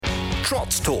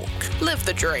Trots Talk. Live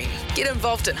the dream. Get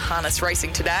involved in harness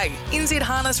racing today. NZ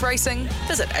Harness Racing.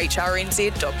 Visit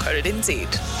hrnz.co.nz.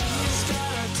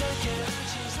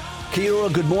 Kia ora,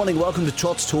 good morning. Welcome to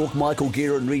Trots Talk. Michael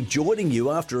Gearin rejoining you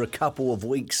after a couple of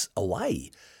weeks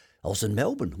away. I was in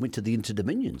Melbourne, went to the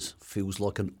Inter-Dominions. Feels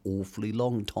like an awfully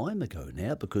long time ago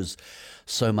now because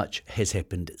so much has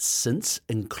happened since,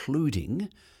 including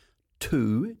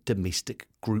 2 domestic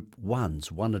Group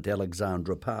 1s, one at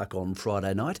Alexandra Park on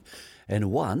Friday night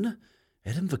and one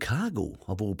at Invercargill,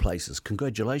 of all places.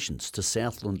 Congratulations to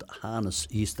Southland Harness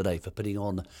yesterday for putting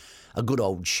on a good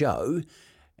old show.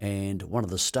 And one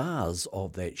of the stars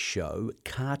of that show,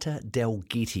 Carter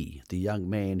Dalgetty, the young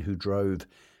man who drove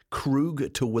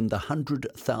Krug to win the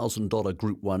 $100,000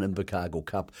 Group 1 Invercargill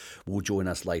Cup, will join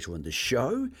us later in the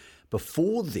show.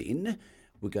 Before then,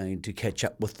 we're going to catch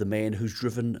up with the man who's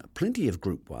driven plenty of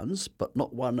Group 1s, but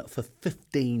not one for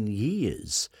 15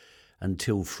 years.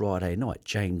 Until Friday night,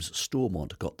 James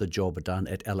Stormont got the job done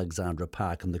at Alexandra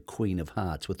Park and the Queen of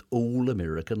Hearts with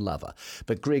All-American Lover.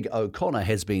 But Greg O'Connor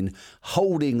has been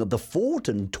holding the fort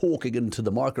and talking into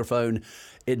the microphone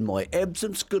in my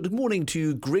absence. Good morning to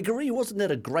you, Gregory. Wasn't that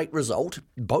a great result?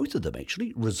 Both of them,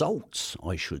 actually. Results,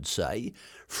 I should say.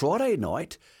 Friday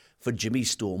night for Jimmy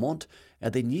Stormont,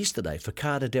 and then yesterday for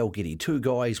Carter Dalgetty, 2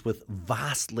 guys with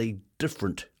vastly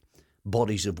different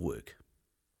bodies of work.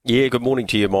 Yeah, good morning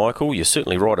to you, Michael. You're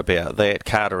certainly right about that.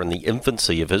 Carter in the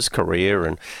infancy of his career,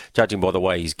 and judging by the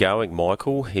way he's going,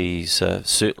 Michael, he's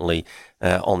certainly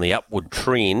on the upward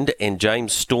trend. And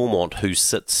James Stormont, who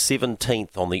sits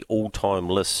 17th on the all-time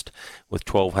list with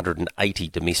 1,280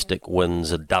 domestic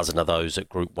wins, a dozen of those at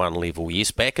Group 1 level.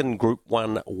 Yes, back in Group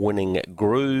 1 winning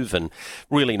groove, and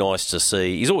really nice to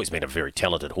see. He's always been a very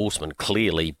talented horseman,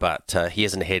 clearly, but he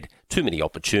hasn't had too many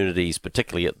opportunities,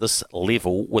 particularly at this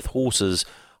level, with horses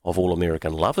of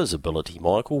All-American Lover's ability,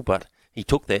 Michael, but he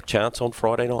took that chance on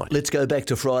Friday night. Let's go back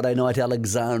to Friday night,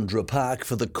 Alexandra Park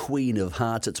for the Queen of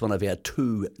Hearts. It's one of our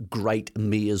 2 great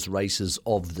mares races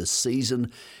of the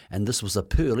season, and this was a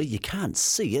pearly. You can't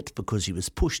see it because he was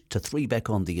pushed to 3 back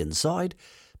on the inside,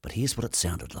 but here's what it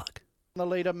sounded like. The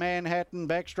leader, Manhattan,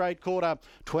 back straight quarter,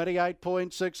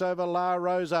 28.6 over La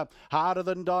Rosa. Harder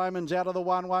Than Diamonds out of the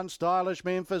 1-1. Stylish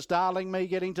Memphis, Darling Me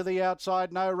getting to the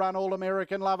outside. No Run,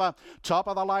 All-American Lover. Top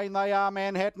of the lane they are,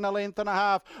 Manhattan, a length and a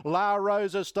half. La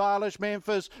Rosa, Stylish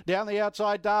Memphis, down the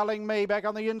outside, Darling Me, back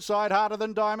on the inside. Harder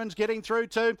Than Diamonds getting through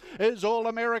to is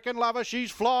All-American Lover.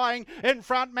 She's flying in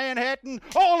front, Manhattan.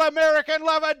 All-American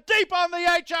Lover deep on the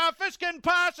HR Fiskin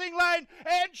passing lane,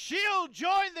 and she'll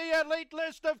join the elite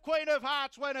list of Queen of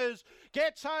Hearts winners.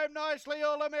 Gets home nicely,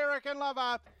 All-American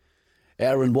Lover.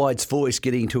 Aaron White's voice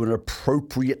getting to an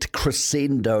appropriate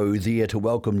crescendo there to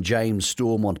welcome James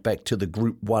Stormont back to the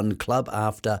Group 1 club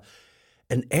after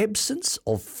an absence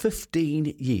of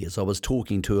 15 years. I was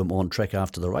talking to him on track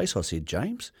after the race. I said,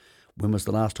 James, when was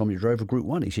the last time you drove a Group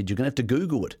 1? He said, you're going to have to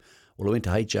Google it. Well, I went to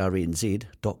hrnz.co.nz.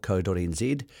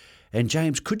 And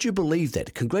James, could you believe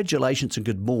that? Congratulations and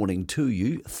good morning to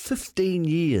you. 15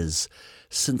 years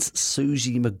since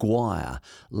Susie Maguire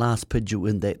last put you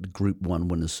in that Group 1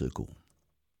 winner's circle.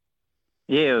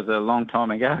 Yeah, it was a long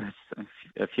time ago. It's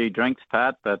a few drinks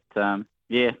apart, but they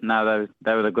were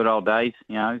the good old days,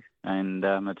 you know. And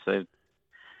it's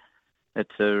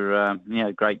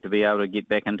great to be able to get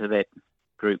back into that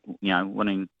group, you know,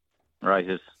 winning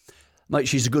races. Mate,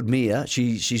 she's a good mare.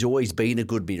 She's always been a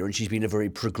good mare, and she's been a very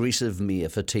progressive mare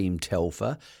for Team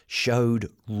Telfer. Showed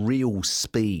real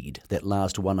speed that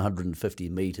last 150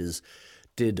 metres.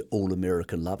 Did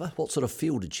All-American Lover. What sort of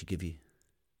feel did she give you?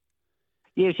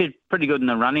 Yeah, she's pretty good in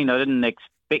the running. I didn't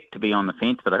expect to be on the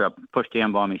fence, but I got pushed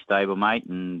down by my stablemate,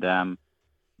 and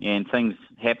things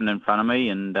happened in front of me,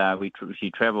 and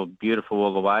she travelled beautiful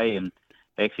all the way, and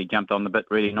actually jumped on the bit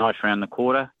really nice around the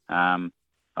quarter.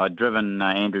 I'd driven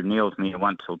Andrew Neal's mare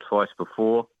once or twice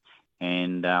before,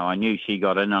 and I knew she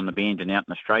got in on the bend and out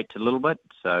in the straights a little bit,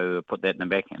 so I put that in the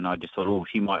back, and I just thought,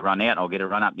 she might run out. I'll get her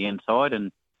run up the inside,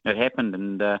 and it happened,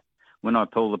 and when I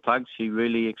pulled the plug, she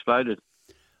really exploded.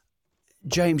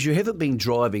 James, you haven't been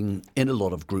driving in a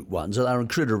lot of Group 1s, and they're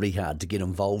incredibly hard to get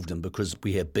involved in because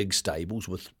we have big stables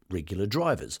with regular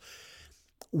drivers.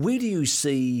 Where do you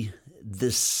see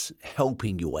this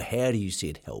helping you, or how do you see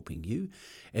it helping you?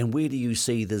 And where do you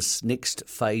see this next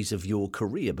phase of your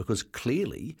career? Because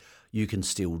clearly you can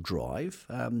still drive.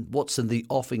 What's in the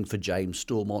offing for James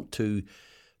Stormont to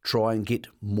try and get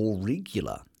more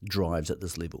regular drives at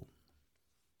this level?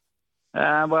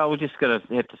 We're just going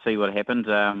to have to see what happens.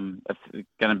 It's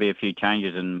going to be a few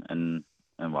changes in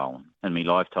my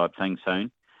life type thing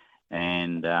soon,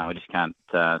 and I just can't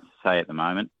say at the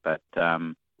moment. But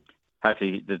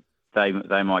hopefully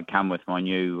they might come with my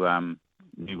new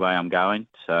way I'm going.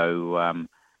 So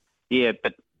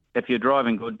but if you're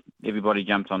driving good, everybody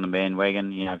jumps on the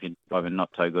bandwagon. If you're driving not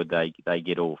so good, they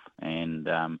get off. And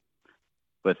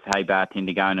with Hey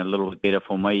Bartender going a little bit better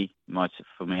for me,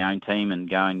 for my own team, and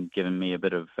giving me a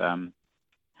bit of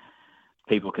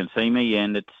people can see me,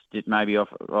 and it maybe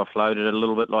offloaded a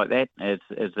little bit like that as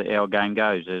our game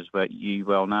goes, as what you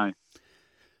well know.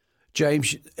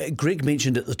 James, Greg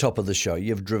mentioned at the top of the show,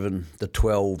 you've driven the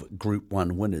 12 Group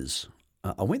 1 winners.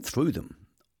 I went through them.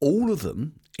 All of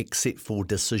them, except for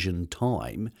Decision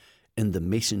Time in the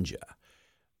Messenger,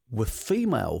 were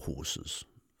female horses.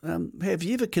 Have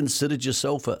you ever considered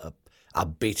yourself a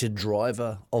better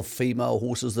driver of female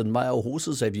horses than male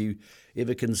horses? Have you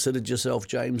ever considered yourself,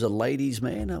 James, a ladies'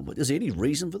 man? Is there any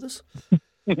reason for this?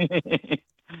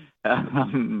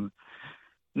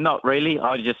 Not really.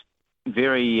 I just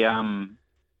very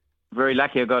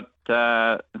lucky I got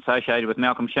associated with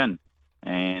Malcolm Shin.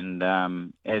 And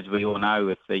as we all know,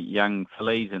 with the young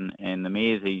fillies and the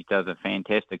mares, he does a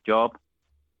fantastic job.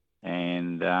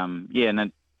 And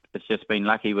and it's just been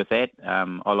lucky with that.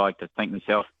 I like to think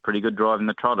myself pretty good driving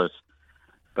the trotters,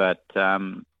 but but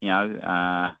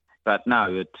no,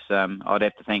 it's I'd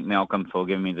have to thank Malcolm for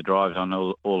giving me the drives on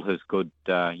all his good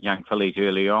young fillies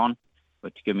early on,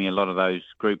 which give me a lot of those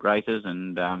group races.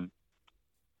 And that's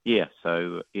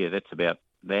about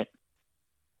that.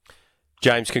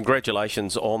 James,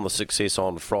 congratulations on the success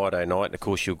on Friday night. And of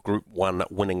course, your Group 1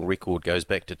 winning record goes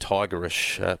back to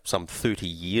Tigerish some 30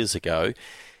 years ago.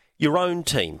 Your own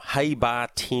team, Hey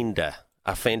Bartender,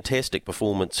 a fantastic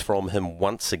performance from him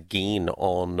once again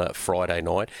on Friday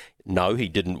night. No, he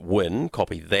didn't win.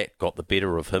 Copy that, got the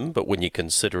better of him. But when you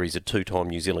consider he's a two-time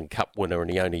New Zealand Cup winner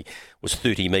and he only was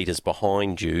 30 metres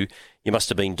behind you, you must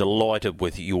have been delighted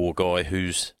with your guy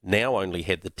who's now only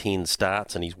had the 10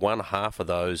 starts and he's won half of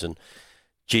those. And,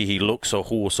 gee, he looks a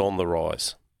horse on the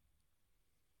rise.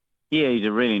 Yeah, he's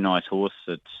a really nice horse.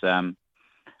 It's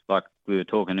like we were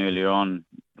talking earlier on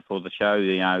before the show,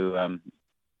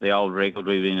 the old record,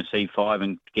 we've been a C5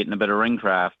 and getting a bit of ring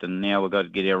craft, and now we've got to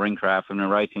get our ring craft and we're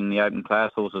racing the open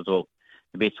class horses, or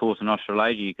the best horse in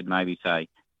Australasia, you could maybe say.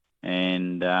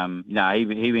 And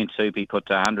he went super. He put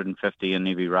 150 in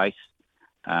every race.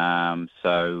 Couldn't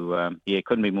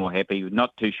be more happy.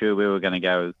 Not too sure where we're going to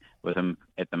go with him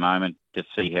at the moment. Just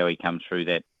see how he comes through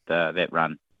that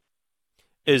run.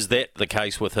 Is that the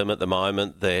case with him at the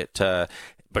moment, that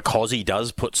because he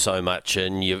does put so much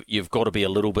in, you've got to be a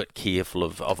little bit careful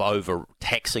of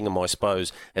over-taxing him, I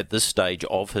suppose, at this stage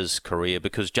of his career?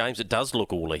 Because, James, it does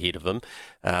look all ahead of him.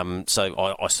 So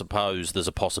I suppose there's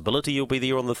a possibility he'll be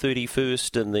there on the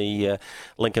 31st in the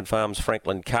Lincoln Farms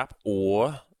Franklin Cup,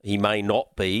 or he may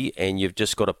not be, and you've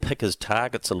just got to pick his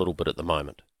targets a little bit at the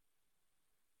moment.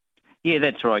 Yeah,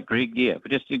 that's right, Greg. Yeah,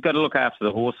 but just you've got to look after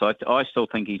the horse. I still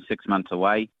think he's 6 months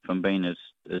away from being his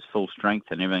full strength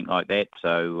and everything like that.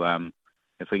 So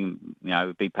if we can,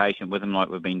 be patient with him like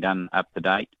we've been done up to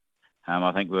date,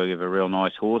 I think we'll give a real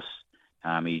nice horse.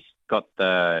 He's got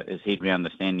his head around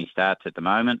the stand he starts at the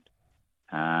moment,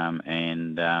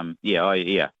 and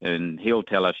he'll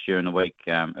tell us during the week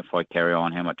if I carry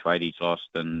on how much weight he's lost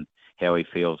and how he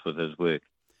feels with his work.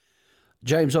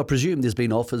 James, I presume there's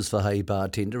been offers for Hey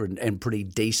Bartender and pretty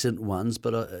decent ones,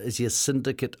 but is he a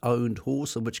syndicate-owned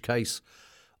horse, in which case,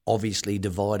 obviously,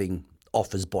 dividing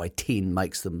offers by 10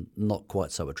 makes them not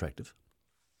quite so attractive?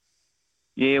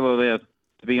 Yeah, well, to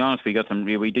be honest, we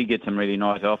did get some really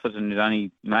nice offers, and there's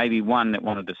only maybe one that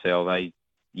wanted to sell.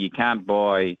 You can't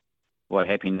buy what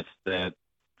happiness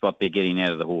what they're getting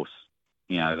out of the horse.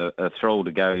 A thrill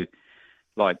to go,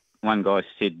 like one guy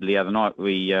said the other night,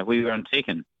 we were in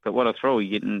second. But what a thrill,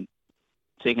 you're getting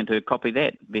second to Copy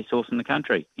That, best horse in the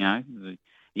country. You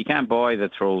can't buy the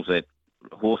thrills that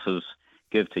horses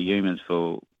give to humans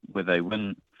for whether they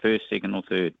win first, second or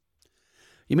third.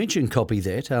 You mentioned Copy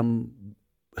That.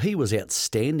 He was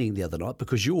outstanding the other night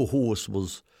because your horse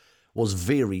was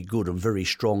very good and very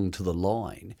strong to the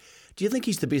line. Do you think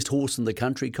he's the best horse in the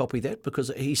country, Copy That?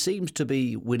 Because he seems to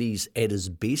be, when he's at his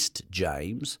best,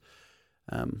 James,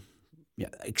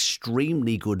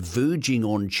 extremely good, verging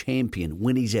on champion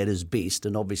when he's at his best,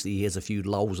 and obviously he has a few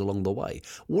lulls along the way.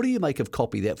 What do you make of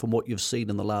Copy That from what you've seen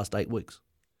in the last 8 weeks?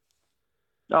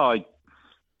 Oh,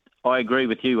 I agree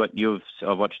with you.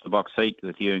 I watched the box seat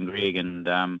with you and Greg, and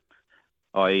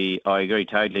I agree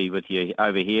totally with you.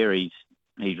 Over here, he's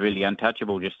really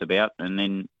untouchable just about, and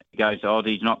then he goes to Oz,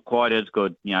 he's not quite as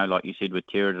good, like you said with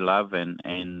Terror to Love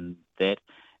and that.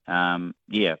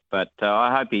 But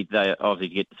I hope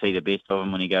Aussie get to see the best of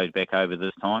him when he goes back over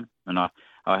this time, and I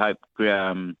hope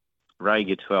Ray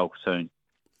gets well soon.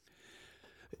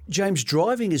 James,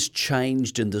 driving has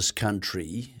changed in this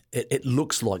country. It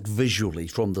looks like visually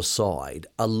from the side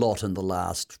a lot in the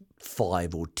last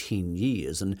 5 or 10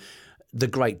 years. And the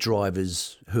great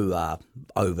drivers who are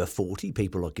over 40,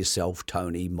 people like yourself,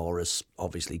 Tony, Morris,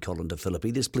 obviously Colin De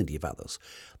Philippi, there's plenty of others,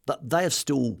 but they are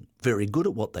still very good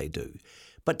at what they do.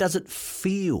 But does it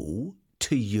feel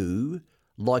to you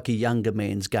like a younger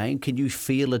man's game? Can you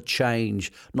feel a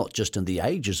change, not just in the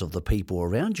ages of the people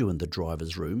around you in the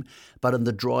driver's room, but in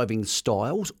the driving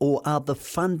styles, or are the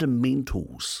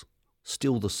fundamentals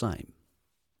still the same?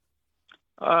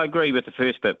 I agree with the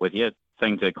first bit with you.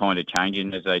 Things are kind of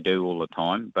changing as they do all the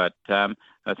time, but I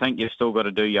think you've still got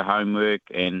to do your homework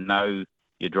and know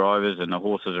your drivers and the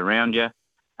horses around you.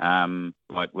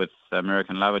 Like with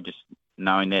American Lover, just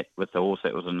knowing that with the horse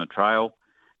that was on the trail.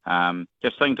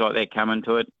 Just things like that come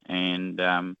into it, and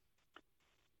I've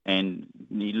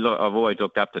always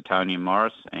looked up to Tony and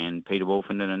Morris and Peter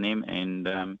Wolfenden and them,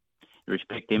 and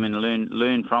respect them and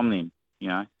learn from them. You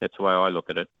know, that's the way I look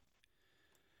at it.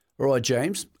 All right,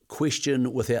 James.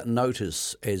 Question without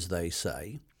notice, as they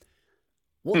say.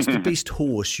 What's the best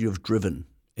horse you've driven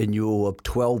in your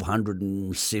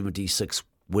 1,276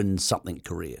 win something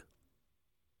career?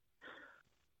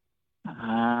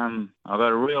 I've got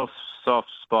a real soft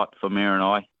spot for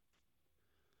Marinai.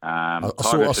 I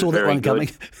saw that one coming.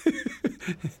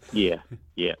 yeah.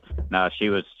 No, she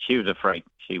was a freak.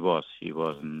 She was,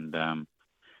 and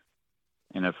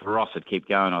if Ross had kept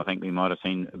going, I think we might have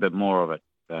seen a bit more of it.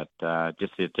 But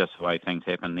just the way things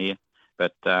happen there.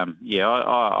 But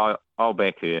I'll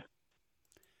back her.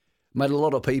 Mate, a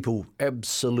lot of people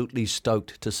absolutely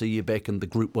stoked to see you back in the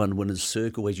Group 1 winners'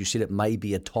 circle. As you said, it may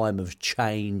be a time of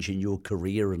change in your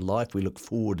career and life. We look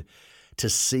forward to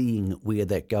seeing where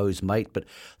that goes, mate. But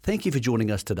thank you for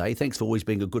joining us today. Thanks for always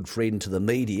being a good friend to the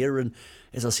media. And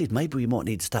as I said, maybe we might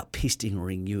need to start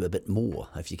pestering you a bit more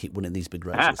if you keep winning these big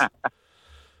races.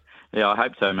 Yeah, I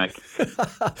hope so,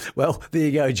 Mick. Well, there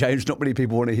you go, James. Not many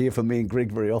people want to hear from me and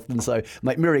Greg very often. So,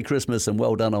 mate, Merry Christmas and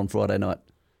well done on Friday night.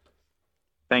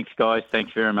 Thanks, guys.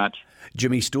 Thanks very much.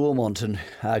 Jimmy Stormont and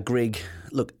Greg,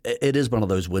 look, it is one of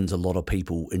those wins a lot of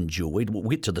people enjoyed. We'll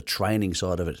get to the training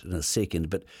side of it in a second,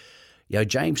 but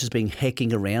James has been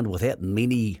hacking around without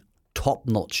many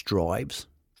top-notch drives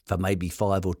for maybe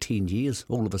 5 or 10 years.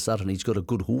 All of a sudden, he's got a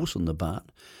good horse in the barn.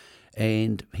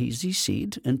 And he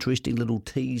said, interesting little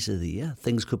teaser there,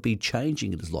 things could be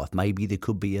changing in his life. Maybe there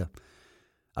could be a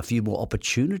few more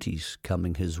opportunities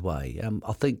coming his way.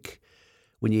 I think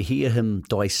when you hear him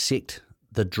dissect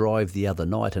the drive the other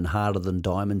night and Harder Than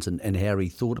Diamonds and how he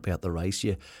thought about the race,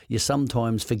 you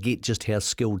sometimes forget just how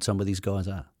skilled some of these guys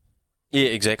are. Yeah,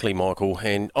 exactly, Michael.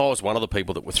 And I was one of the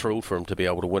people that were thrilled for him to be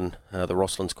able to win the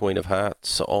Rossland's Queen of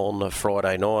Hearts on a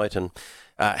Friday night. And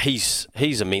he's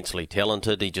immensely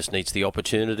talented. He just needs the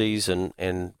opportunities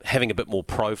and having a bit more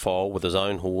profile with his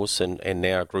own horse and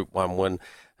now a Group 1 win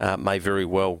may very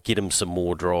well get him some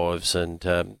more drives. And,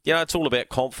 it's all about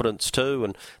confidence too,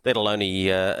 and that'll only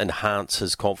enhance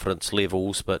his confidence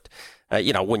levels. But,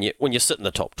 when you sit in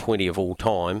the top 20 of all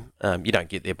time, you don't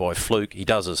get there by fluke. He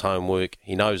does his homework.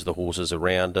 He knows the horses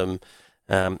around him.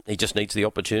 He just needs the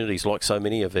opportunities like so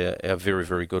many of our very,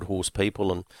 very good horse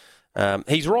people. And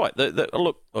he's right.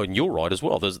 Look, and you're right as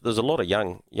well. There's a lot of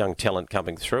young talent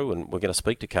coming through, and we're going to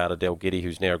speak to Carter Dalgetty,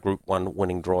 who's now a Group 1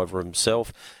 winning driver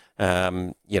himself.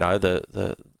 The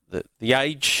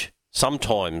age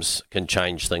sometimes can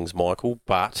change things, Michael,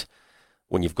 but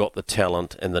when you've got the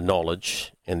talent and the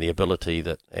knowledge and the ability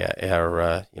that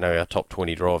our top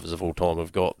 20 drivers of all time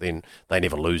have got, then they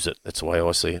never lose it. That's the way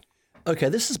I see it. Okay,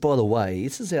 this is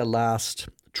our last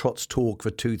Trots Talk for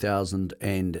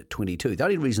 2022. The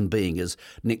only reason being is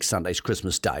next Sunday's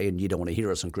Christmas Day, and you don't want to hear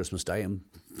us on Christmas Day, and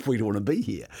we don't want to be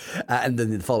here. And then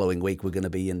the following week, we're going to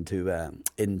be into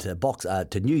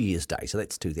New Year's Day, so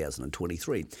that's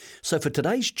 2023. So for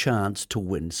today's chance to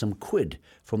win some quid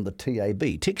from the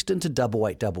TAB, text into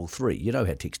 8833. You know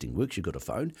how texting works. You've got a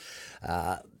phone.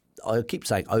 I keep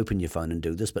saying open your phone and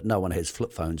do this, but no one has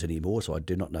flip phones anymore, so I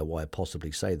do not know why I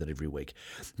possibly say that every week.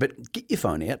 But get your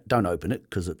phone out, don't open it,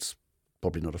 because it's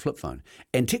probably not a flip phone,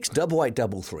 and text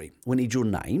 8833. We need your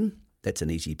name, that's an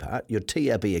easy part, your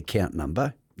TAB account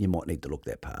number, you might need to look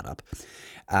that part up,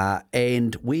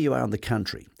 and where you are in the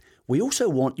country. We also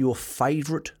want your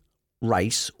favourite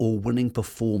race or winning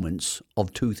performance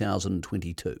of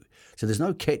 2022. So there's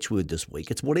no catchword this week,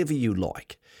 it's whatever you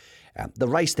like. The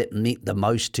race that meant the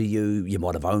most to you, you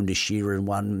might have owned a share in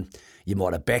one, you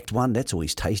might have backed one. That's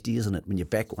always tasty, isn't it, when you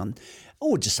back one?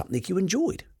 Or just something you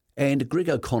enjoyed. And Greg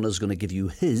O'Connor's going to give you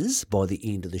his by the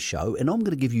end of the show, and I'm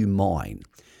going to give you mine.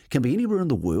 It can be anywhere in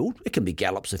the world. It can be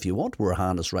gallops if you want. We're a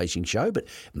harness racing show, but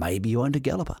maybe you owned a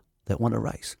galloper that won a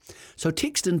race. So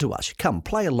text into us. Come,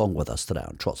 play along with us today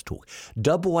on Trots Talk.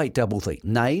 8833,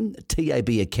 name, TAB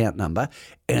account number,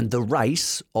 and the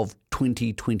race of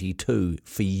 2022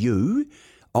 for you.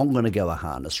 I'm going to go a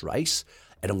harness race,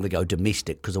 and I'm going to go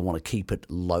domestic because I want to keep it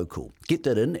local. Get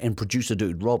that in, and producer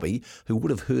dude Robbie, who would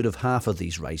have heard of half of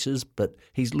these races, but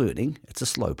he's learning. It's a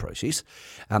slow process.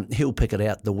 He'll pick it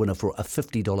out, the winner, for a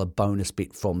 $50 bonus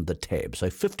bet from the tab. So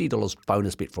 $50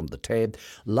 bonus bet from the tab.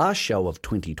 Last show of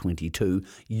 2022,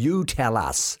 you tell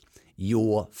us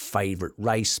your favourite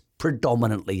race,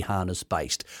 predominantly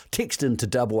harness-based. Text in to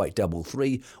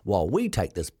 8833 while we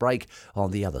take this break.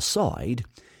 On the other side,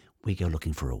 we go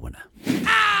looking for a winner.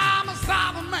 I'm a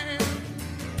Southern man,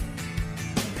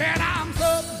 and I'm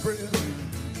Southern bred.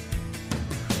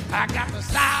 I got the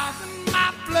South in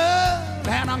my blood,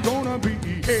 and I'm gonna be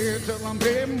here till I'm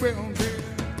dead and well dead.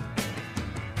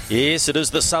 Yes, it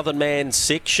is the Southern Man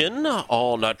section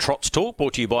on Trots Talk,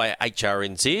 brought to you by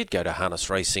HRNZ. Go to Harness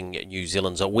Racing New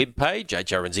Zealand's webpage,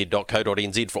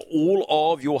 hrnz.co.nz, for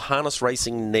all of your harness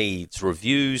racing needs,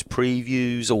 reviews,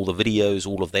 previews, all the videos,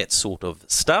 all of that sort of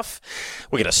stuff.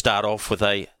 We're going to start off with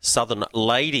a Southern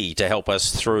lady to help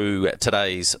us through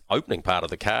today's opening part of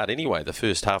the card. Anyway, the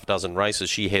first half dozen races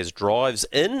she has drives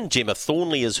in. Gemma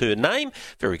Thornley is her name.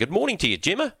 Very good morning to you,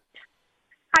 Gemma.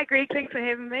 Hi, Greg. Thanks for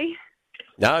having me.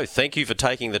 No, thank you for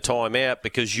taking the time out,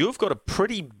 because you've got a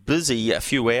pretty busy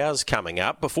few hours coming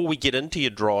up. Before we get into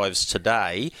your drives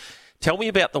today, tell me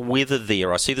about the weather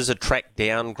there. I see there's a track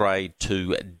downgrade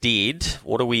to dead.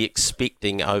 What are we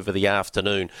expecting over the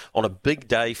afternoon on a big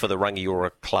day for the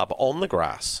Rangiora Club on the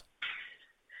grass?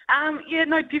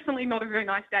 Definitely not a very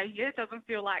nice day here. It doesn't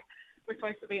feel like we're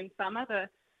supposed to be in summer. The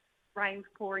rain's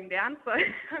pouring down, so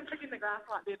I'm thinking the grass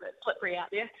might be a bit slippery out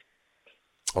there.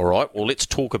 All right, well, let's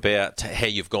talk about how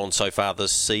you've gone so far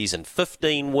this season.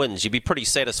 15 wins. You'd be pretty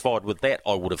satisfied with that,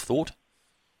 I would have thought.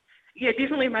 Yeah,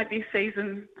 definitely my best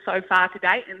season so far to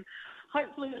date, and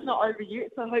hopefully it's not over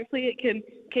yet, so hopefully it can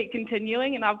keep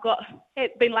continuing. And I've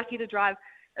been lucky to drive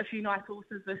a few nice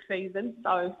horses this season,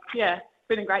 so yeah, it's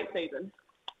been a great season.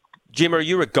 Gemma, are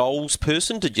you a goals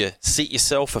person? Did you set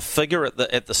yourself a figure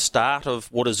at the start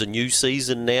of what is a new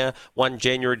season now, 1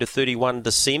 January to 31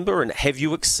 December, and have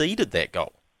you exceeded that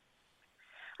goal?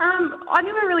 I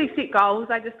never really set goals.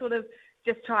 I just sort of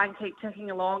try and keep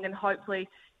ticking along and hopefully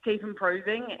keep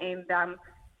improving. And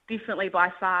definitely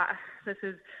by far, this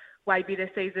is way better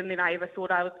season than I ever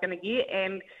thought I was going to get.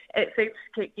 And it seems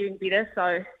to keep getting better.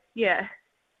 So, yeah.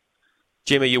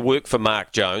 Gemma, you work for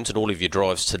Mark Jones, and all of your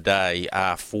drives today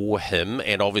are for him.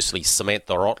 And obviously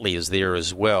Samantha Otley is there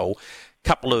as well.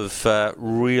 Couple of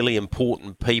really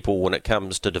important people when it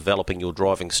comes to developing your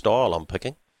driving style, I'm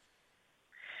picking.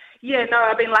 Yeah, no,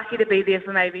 I've been lucky to be there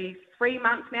for maybe 3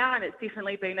 months now, and it's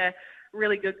definitely been a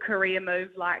really good career move.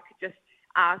 Like, just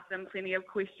ask them plenty of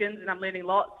questions, and I'm learning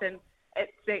lots. And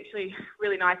it's actually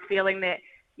really nice feeling that,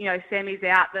 Sammy's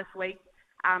out this week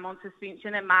on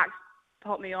suspension, and Mark's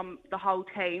put me on the whole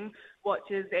team,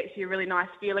 which is actually a really nice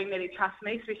feeling that he trusts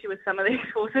me, especially with some of these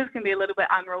horses can be a little bit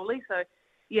unruly. So,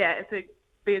 yeah,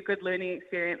 be a good learning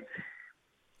experience.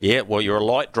 Yeah, well, you're a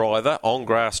light driver on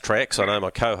grass tracks. I know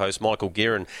my co-host Michael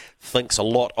Guerin thinks a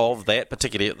lot of that,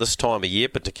 particularly at this time of year,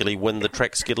 particularly when the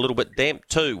tracks get a little bit damp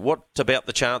too. What about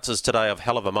the chances today of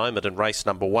hell of a moment in race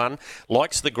number 1?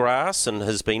 Likes the grass and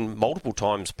has been multiple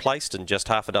times placed in just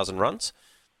half a dozen runs?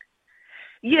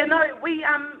 Yeah, no, we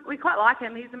quite like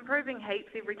him. He's improving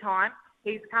heaps every time.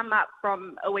 He's come up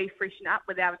from a wee freshen up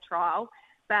with our trial.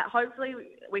 But hopefully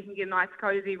we can get a nice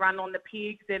cosy run on the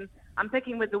pegs. And I'm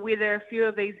picking with the weather, a few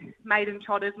of these maiden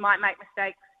trotters might make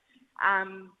mistakes,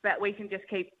 but we can just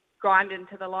keep grinding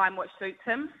to the line which suits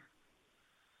him.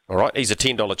 All right, he's a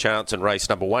 $10 chance in race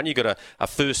number 1. You got a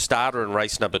first starter in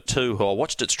race number 2 who I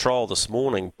watched its trial this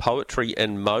morning, Poetry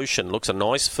in Motion. Looks a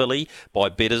nice filly by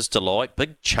Better's Delight,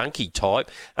 big chunky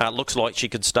type. Looks like she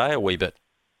could stay a wee bit.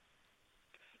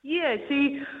 Yeah,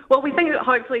 we think that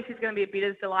hopefully she's going to be a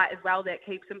Better's Delight as well, that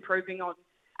keeps improving on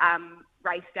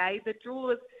race day. The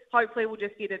draws, hopefully we'll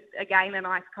just get again a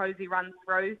nice cosy run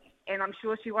through, and I'm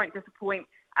sure she won't disappoint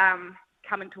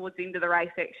coming towards the end of the race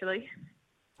actually.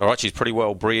 All right, she's pretty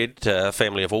well bred,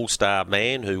 family of All-Star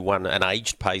Man who won an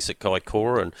aged pace at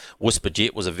Kaikoura, and Whisper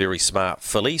Jet was a very smart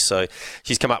filly, so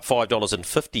she's come up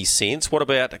 $5.50. What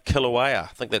about Kilauea?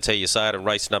 I think that's how you say it in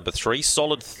race number 3.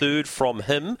 Solid third from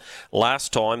him.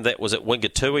 Last time that was at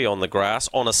Wingatui on the grass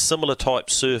on a similar type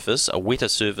surface, a wetter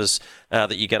surface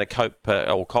that you're going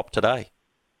to cop today.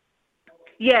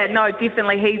 Yeah, no,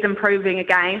 definitely. He's improving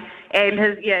again. And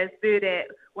his third at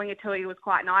Wingatui was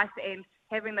quite nice. And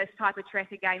having this type of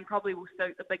track again probably will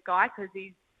suit the big guy because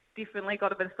he's definitely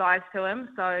got a bit of size to him.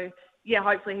 So, yeah,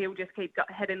 hopefully he'll just keep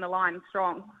hitting the line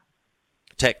strong.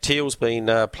 Tactile's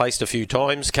been placed a few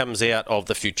times, comes out of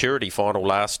the Futurity final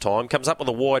last time, comes up with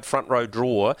a wide front row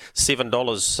draw,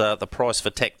 $7 the price for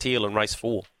Tactile in race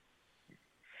 4.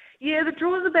 Yeah, the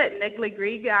draw's a bit niggly,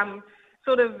 Greg.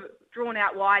 Sort of drawn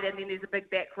out wide, and then there's a big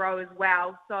back row as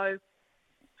well. So,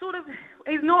 sort of,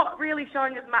 he's not really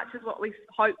showing as much as what we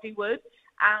hoped he would,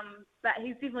 but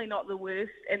he's definitely not the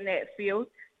worst in that field.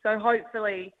 So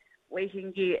hopefully we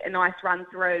can get a nice run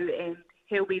through, and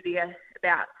he'll be there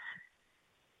about.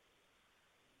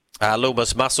 Lil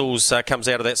Miss Muscles comes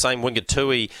out of that same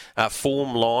Wingatui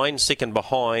form line, second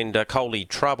behind Coley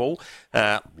Trouble.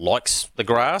 Likes the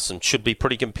grass and should be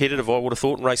pretty competitive, I would have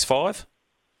thought, in race 5.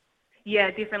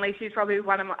 Yeah, definitely. She's probably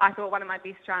one of my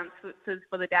best chances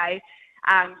for the day.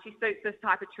 She suits this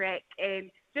type of track,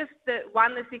 and just the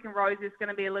second rows is going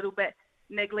to be a little bit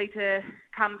niggly to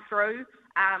come through.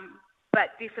 But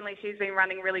definitely she's been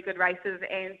running really good races,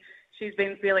 and she's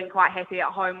been feeling quite happy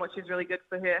at home, which is really good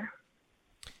for her.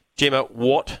 Gemma,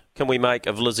 what can we make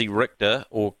of Lizzie Richter,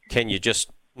 or can you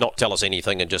just not tell us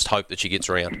anything and just hope that she gets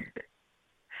around?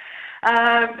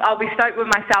 I'll be stoked with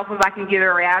myself if I can get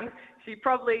her around.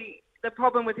 The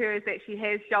problem with her is that she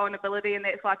has shown ability, and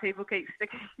that's why people keep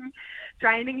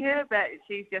training her, but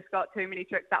she's just got too many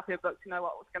tricks up her book to know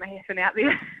what's going to happen out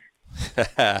there.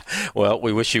 Well,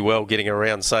 we wish you well getting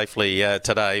around safely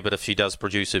today, but if she does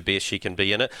produce her best, she can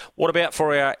be in it. What about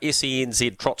for our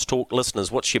SENZ Trots Talk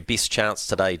listeners? What's your best chance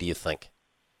today, do you think?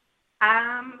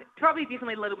 Probably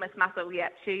definitely Little Miss Muscle, yeah.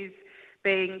 She's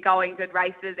been going good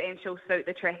races, and she'll suit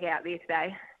the track out there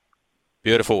today.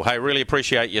 Beautiful. Hey, really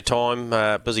appreciate your time.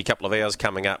 Busy couple of hours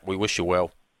coming up. We wish you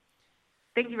well.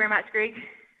 Thank you very much, Greg.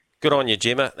 Good on you,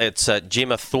 Gemma. It's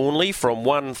Gemma Thornley, from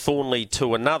one Thornley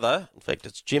to another. In fact,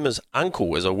 it's Gemma's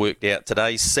uncle, as I worked out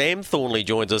today. Sam Thornley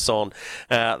joins us on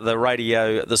the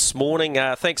radio this morning.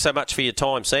 Thanks so much for your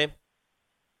time, Sam.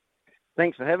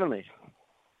 Thanks for having me.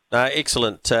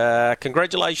 Excellent.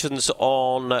 Congratulations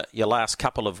on your last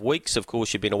couple of weeks. Of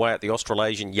course, you've been away at the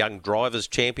Australasian Young Drivers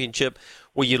Championship,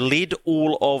 where you led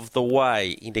all of the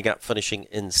way, ending up finishing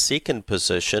in second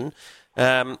position.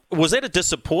 Was that a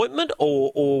disappointment,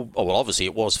 or well, obviously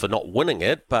it was for not winning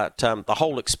it, but the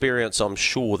whole experience, I'm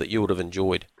sure that you would have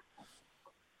enjoyed?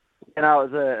 You know,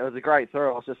 it was a great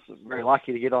thrill. I was just very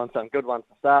lucky to get on some good ones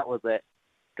to start with that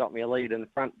got me a lead in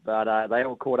front, but they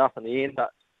all caught up in the end.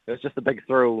 But it was just a big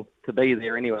thrill to be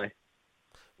there anyway.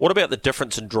 What about the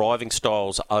difference in driving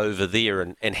styles over there,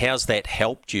 and how's that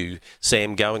helped you,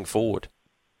 Sam, going forward?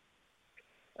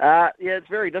 Yeah, it's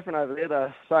very different over there.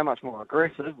 They're so much more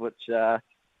aggressive, which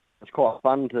it's quite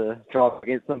fun to drive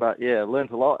against them. But yeah,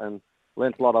 learned a lot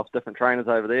off different trainers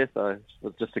over there, so it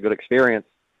was just a good experience.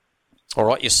 All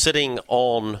right, you're sitting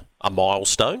on a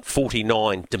milestone,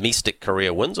 49 domestic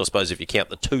career wins. I suppose if you count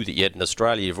the 2 that you had in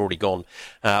Australia, you've already gone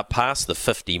past the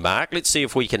 50 mark. Let's see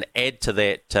if we can add to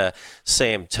that,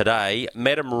 Sam, today.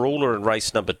 Madam Ruler in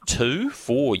race number 2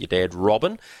 for your dad,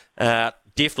 Robin.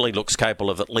 Definitely looks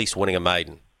capable of at least winning a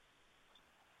maiden.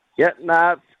 Yeah,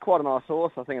 it's quite a nice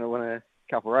horse. I think it'll win a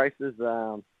couple of races.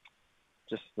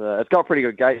 It's got pretty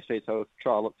good gate speed, so I'll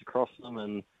try to look to cross them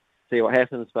and see what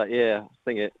happens. But yeah, I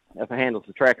think if it handles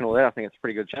the track and all that, I think it's a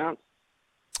pretty good chance.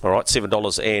 All right,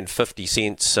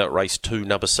 $7.50, race 2,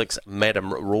 number 6,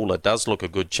 Madam Ruler does look a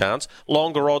good chance.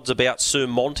 Longer odds about Sir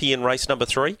Monty in race number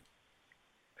 3?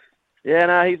 Yeah,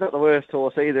 no, he's not the worst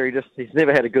horse either. He's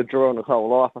never had a good draw in his whole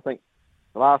life. I think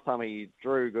the last time he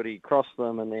drew good, he crossed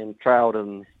them and then trailed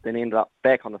and then ended up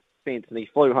back on the fence, and he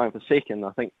flew home for second.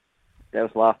 I think that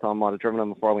was the last time I might have driven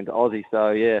him before I went to Aussie.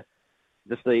 So yeah,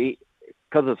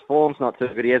 because his form's not too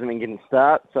good, he hasn't been getting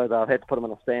start, so they've had to put him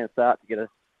on a stand start to get a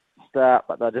start,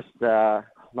 but they're just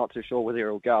not too sure whether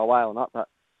he'll go away or not. But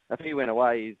if he went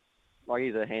away,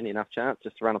 he's a handy enough chance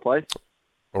just to run a place.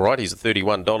 All right, he's a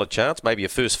 $31 chance, maybe a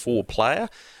first 4 player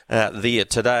there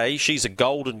today. She's a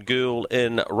golden girl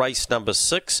in race number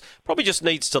 6. Probably just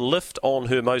needs to lift on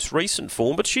her most recent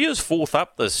form, but she is 4th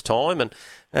up this time,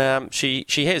 and she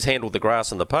has handled the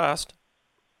grass in the past.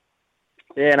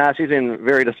 Yeah, no, she's been a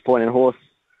very disappointing horse.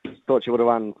 Thought she would have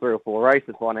won 3 or 4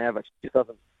 races by now, but she just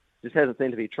hasn't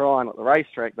seemed to be trying at the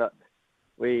racetrack. But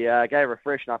we gave her a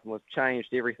freshen up and we've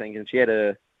changed everything, and she had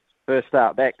her first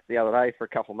start back the other day for a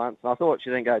couple of months, and I thought she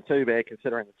didn't go too bad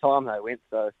considering the time they went.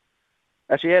 So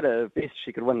if she had her best,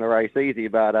 she could win the race easy,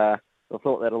 but I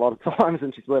thought that a lot of times,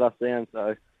 and she's let us down.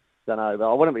 So don't know,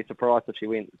 but I wouldn't be surprised if she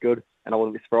went good, and I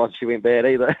wouldn't be surprised if she went bad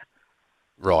either.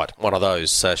 Right, one of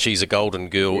those. She's a golden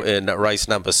girl in race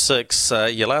number 6.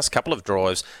 Your last couple of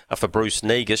drives are for Bruce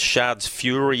Negus. Shard's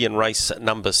Fury in race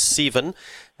number 7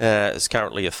 is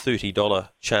currently a $30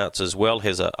 chance as well.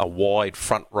 Has a wide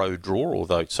front row draw,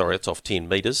 although, sorry, it's off 10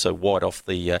 metres, so wide off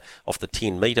the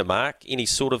 10 metre mark. Any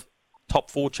sort of top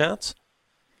 4 chance?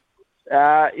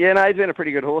 Yeah, no, he's been a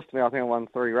pretty good horse to me. I think I won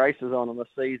 3 races on him this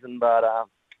season, but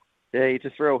yeah, he's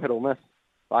just real hit or miss.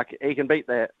 Like, he can beat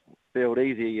that field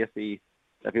easy if he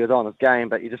was on his game,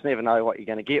 but you just never know what you're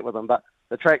going to get with him. But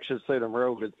the track should suit him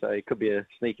real good, so he could be a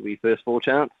sneaky wee first 4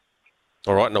 chance.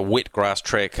 All right, and a wet grass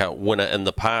track winner in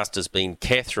the past has been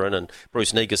Catherine, and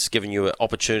Bruce Negus has given you an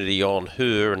opportunity on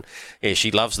her, and yeah,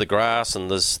 she loves the grass, and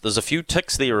there's a few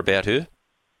ticks there about her.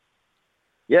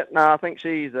 Yep, no, I think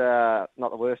she's not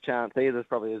the worst chance either.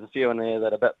 There's a few in there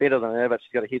that are a bit better than her, but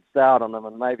she's got a head start on them,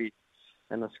 and maybe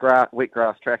in this wet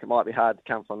grass track it might be hard to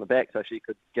come from the back, so she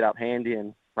could get up handy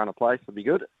and run a place would be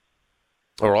good.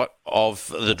 All right, of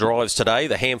the drives today,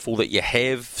 the handful that you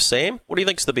have, Sam, what do you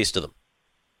think's the best of them?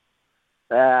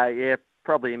 Yeah,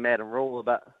 probably Madam Ruler,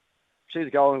 but she's a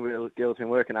golden girl's been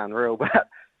working unreal, but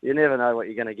you never know what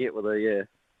you're going to get with her, yeah.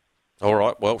 All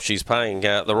right, well, she's paying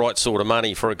the right sort of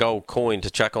money for a gold coin to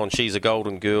chuck on She's a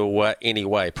Golden Girl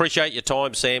anyway. Appreciate your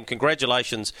time, Sam.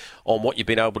 Congratulations on what you've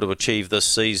been able to achieve this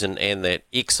season and that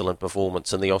excellent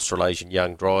performance in the Australasian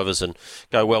Young Drivers, and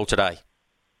go well today.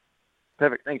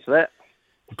 Perfect, thanks for that.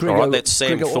 Gregor, all right, that's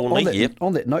Sam Thornley.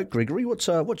 On that note, Gregory, what's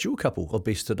your couple of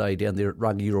best today down there at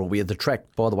Rangiora, where the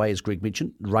track, by the way, as Greg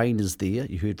mentioned, rain is there,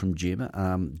 you heard from Gemma,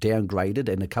 downgraded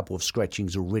and a couple of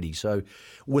scratchings already. So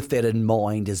with that in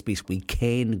mind, as best we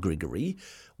can, Gregory,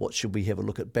 what should we have a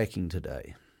look at backing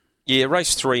today? Yeah,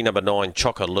 race 3, number 9,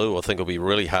 Chocoloo, I think will be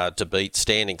really hard to beat.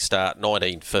 Standing start,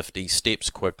 1950,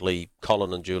 steps quickly.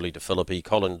 Colin and Julie DeFilippi,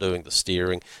 Colin doing the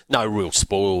steering. No real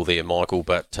spoil there, Michael,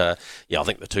 but yeah, I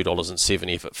think the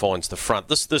 $2.70 if it finds the front.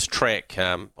 This track,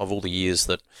 of all the years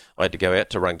that I had to go out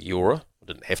to Rangiora, I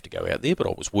didn't have to go out there, but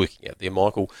I was working out there,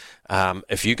 Michael.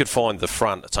 If you could find the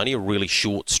front, it's only a really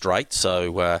short straight,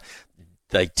 so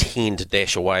they tend to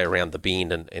dash away around the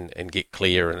bend and get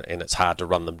clear, and it's hard to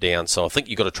run them down. So I think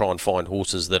you've got to try and find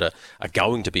horses that are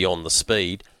going to be on the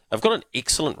speed. I've got an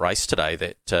excellent race today,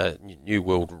 that New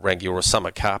World Rangiora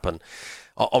Summer Cup, and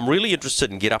I'm really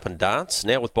interested in Get Up and Dance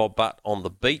now with Bob Butt on the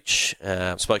beach.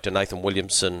 Spoke to Nathan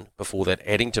Williamson before that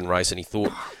Addington race, and he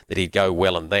thought that he'd go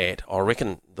well in that. I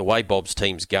reckon the way Bob's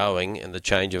team's going and the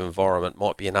change of environment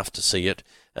might be enough to see it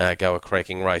go a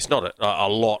cracking race. Not a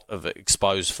lot of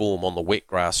exposed form on the wet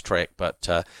grass track, but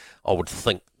I would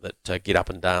think that Get Up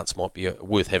and Dance might be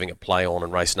worth having a play on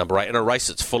in race number 8. In a race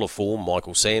that's full of form,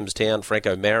 Michael Samstown,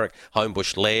 Franco Marek,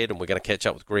 Homebush Lad, and we're going to catch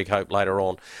up with Greg Hope later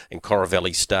on. And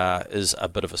Coravelli Star is a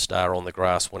bit of a star on the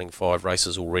grass, winning 5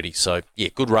 races already. So, yeah,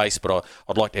 good race, but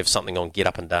I'd like to have something on Get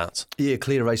Up and Dance. Yeah,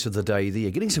 clear race of the day there.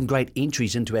 Getting some great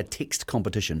entries into our text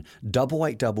competition.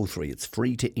 8833. It's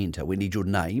free to enter. We need your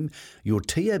name, your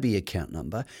TAB account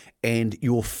number, and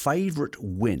your favourite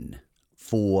win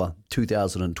for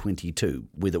 2022,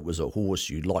 whether it was a horse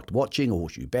you liked watching, a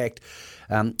horse you backed.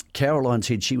 Caroline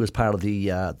said she was part of the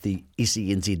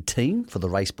SENZ team for the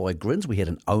Race by Grins. We had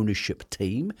an ownership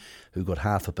team who got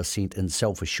 0.5% in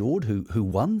Self-Assured who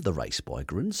won the Race by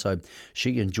Grins. So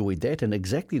she enjoyed that, and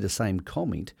exactly the same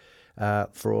comment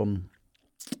from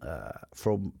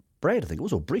Brad, I think it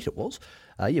was, or Brett it was.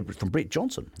 From Brett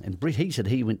Johnson. And Brett, he said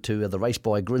he went to the Race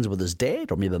by Grins with his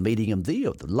dad. I remember meeting him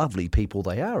there. The lovely people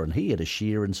they are, and he had a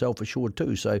share in Self-Assured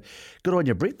too. So good on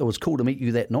you, Brett. It was cool to meet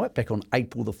you that night back on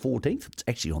April the 14th. It's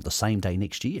actually on the same day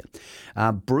next year.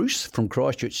 Bruce from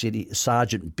Christchurch said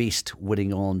Sergeant Best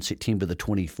winning on September the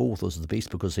 24th was the best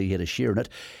because he had a share in it.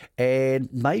 And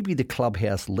maybe the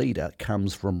clubhouse leader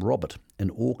comes from Robert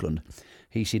in Auckland.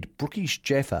 He said, Brookies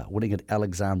Jaffa winning at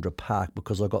Alexandra Park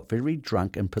because I got very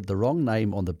drunk and put the wrong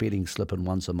name on the betting slip and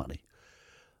won some money.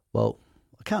 Well,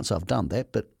 I can't say I've done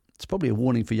that, but it's probably a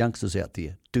warning for youngsters out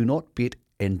there. Do not bet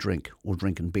and drink, or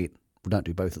drink and bet. We don't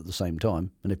do both at the same time.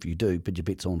 And if you do, put your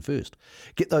bets on first.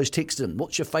 Get those texts in.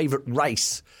 What's your favourite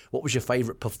race? What was your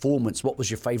favourite performance? What was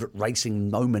your favourite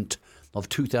racing moment of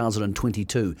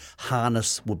 2022?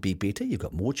 Harness would be better. You've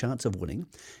got more chance of winning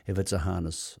if it's a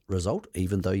harness result,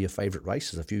 even though your favourite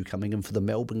race is a few coming in for the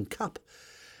Melbourne Cup.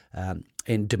 And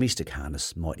domestic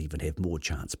harness might even have more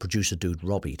chance. Producer Dude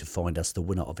Robbie to find us the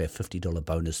winner of our $50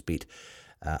 bonus bet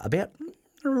about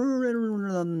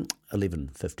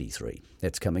 11:53.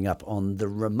 That's coming up on the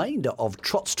remainder of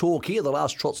Trots Talk here, the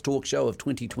last Trots Talk show of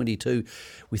 2022.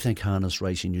 We thank Harness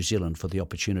Racing New Zealand for the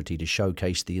opportunity to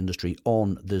showcase the industry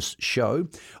on this show.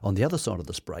 On the other side of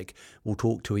this break, we'll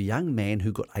talk to a young man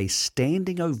who got a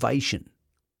standing ovation.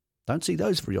 Don't see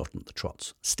those very often at the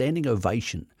Trots. Standing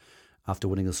ovation after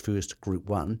winning his first Group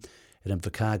 1 at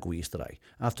Invercargill yesterday.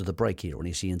 After the break here on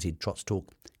SENZ Trots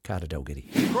Talk, Carter Dalgety.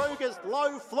 Krug is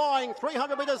low flying,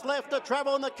 300 metres left to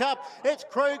travel in the Cup. It's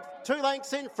Krug 2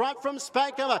 lengths in front from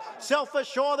Spankham.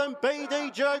 Self-assured and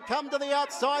BD Joe come to the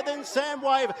outside, then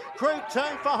Samwave. Krug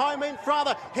turn for home in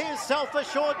front. Here's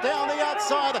Self-assured down the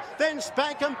outside, then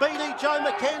Spankham, BD Joe,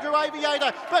 McKendrew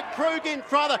Aviator, but Krug in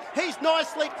front. He's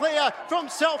nicely clear from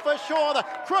Self-assured.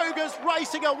 Krug is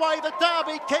racing away. The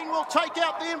Derby King will take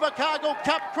out the Invercargill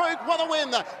Cup. Krug, what a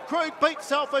win. Krug beats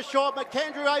Self-assured.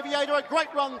 McKendrew Aviator, a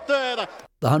great run third.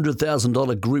 The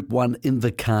 $100,000 Group 1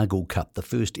 Invercargill Cup, the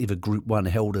first ever Group 1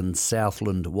 held in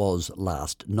Southland, was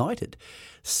last night at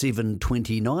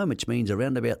 7:29, which means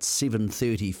around about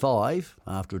 7:35,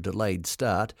 after a delayed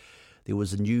start, there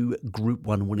was a new Group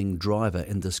 1 winning driver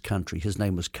in this country. His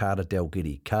name was Carter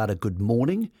Dalgety. Carter, good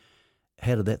morning.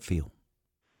 How did that feel?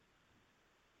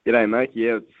 G'day, mate.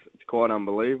 Yeah, it's quite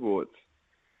unbelievable.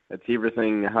 It's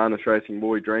everything a harness racing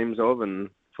boy dreams of, and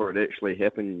for it to actually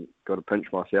happen, got to pinch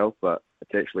myself, but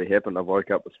it's actually happened. I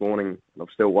woke up this morning and I've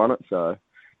still won it, so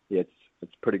yeah, it's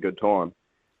a pretty good time.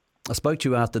 I spoke to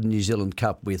you after the New Zealand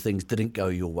Cup where things didn't go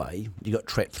your way. You got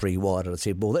trapped 3 wide, and I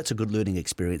said, well, that's a good learning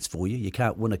experience for you. You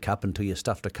can't win a cup until you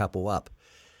stuffed a couple up.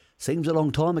 Seems a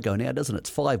long time ago now, doesn't it? It's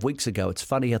 5 weeks ago. It's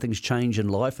funny how things change in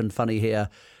life, and funny how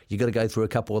you got to go through a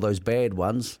couple of those bad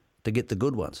ones to get the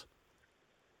good ones.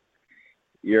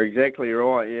 You're exactly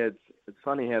right. Yeah, it's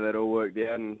funny how that all worked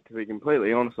out, and to be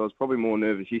completely honest, I was probably more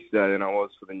nervous yesterday than I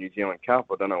was for the New Zealand Cup.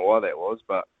 I don't know why that was,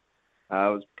 but it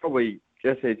was probably,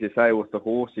 just as you say, with the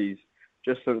horses,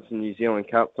 just since the New Zealand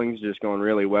Cup, things have just gone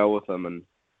really well with them, and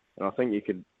I think you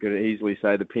could easily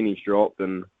say the pennies dropped,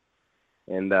 and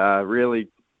really,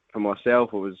 for myself,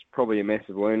 it was probably a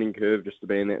massive learning curve just to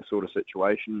be in that sort of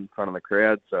situation in front of the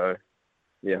crowd, so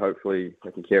yeah, hopefully I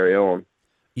can carry on.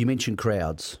 You mentioned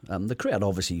crowds. The crowd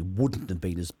obviously wouldn't have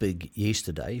been as big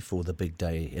yesterday for the big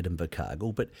day at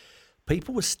Invercargill, but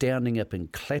people were standing up and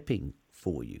clapping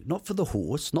for you. Not for the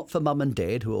horse, not for mum and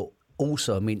dad, who are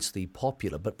also immensely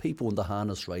popular, but people in the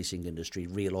harness racing industry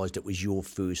realised it was your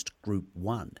first Group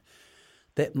 1.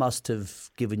 That must have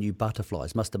given you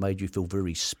butterflies, must have made you feel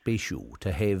very special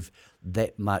to have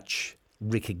that much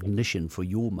recognition for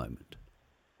your moment.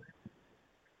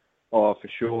 Oh, for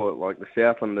sure. Like the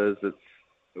Southlanders,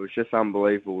 it was just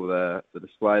unbelievable, the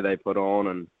display they put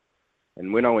on,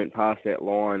 and when I went past that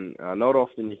line, not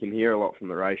often you can hear a lot from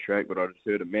the racetrack, but I just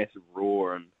heard a massive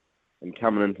roar, and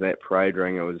coming into that parade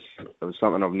ring, it was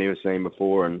something I've never seen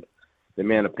before, and the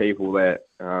amount of people that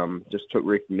just took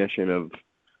recognition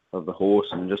of the horse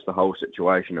and just the whole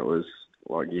situation, it was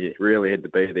like you really had to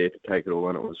be there to take it all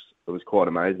in. It was quite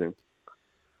amazing.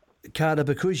 Carter,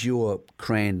 because you're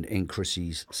Cran and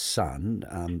Chrissy's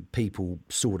son, people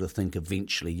sort of think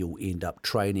eventually you'll end up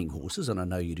training horses, and I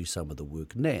know you do some of the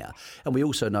work now. And we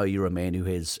also know you're a man who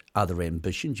has other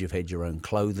ambitions. You've had your own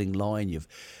clothing line.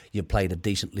 You've played a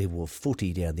decent level of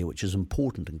footy down there, which is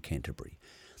important in Canterbury.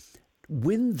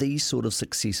 When these sort of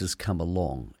successes come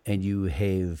along and you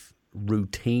have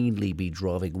routinely be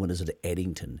driving winners at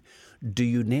Addington, do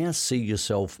you now see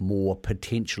yourself more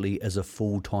potentially as a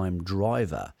full-time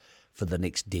driver for the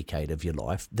next decade of your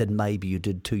life than maybe you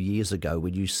did 2 years ago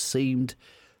when you seemed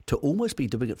to almost be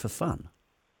doing it for fun?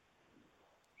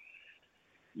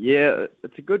 Yeah,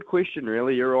 it's a good question,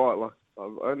 really. You're right. Like,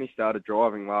 I've only started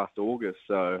driving last August,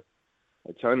 so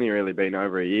it's only really been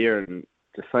over a year, and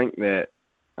to think that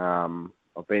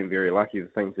I've been very lucky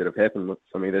with things that have happened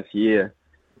for me this year,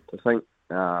 to think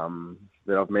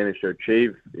that I've managed to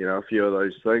achieve, a few of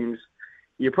those things.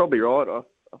 You're probably right.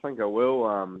 I think I will.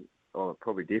 I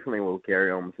probably definitely will carry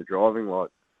on with the driving. Like,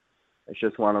 it's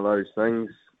just one of those things.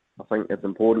 I think it's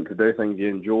important to do things you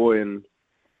enjoy, and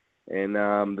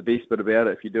the best bit about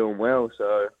it if you're doing well.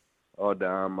 So I'd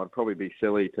probably be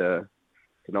silly to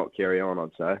not carry on,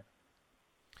 I'd say.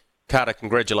 Carter,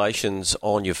 congratulations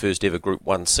on your first ever Group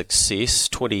 1 success,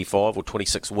 25 or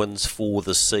 26 wins for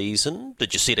the season.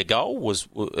 Did you set a goal?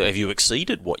 Have you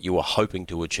exceeded what you were hoping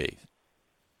to achieve?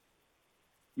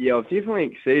 Yeah, I've definitely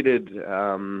exceeded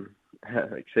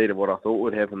what I thought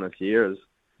would happen this year.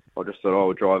 I just thought I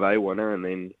would drive a winner and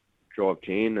then drive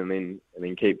 10 and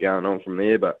then keep going on from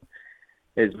there. But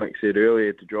as Mick said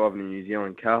earlier, to drive in the New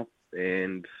Zealand Cup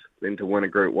and then to win a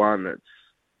Group 1,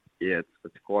 it's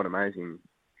quite amazing.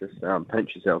 Just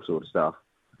pinch yourself sort of stuff.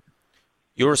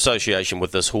 Your association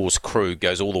with this horse Krug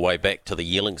goes all the way back to the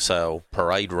Yelling Sale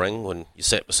parade ring when you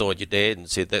sat beside your dad and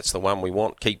said, that's the one we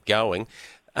want, keep going.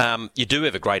 You do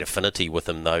have a great affinity with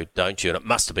him though, don't you? And it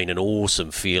must have been an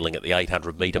awesome feeling at the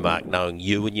 800 metre mark knowing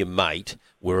you and your mate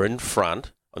were in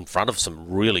front in front of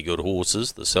some really good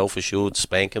horses, the Self-Assured,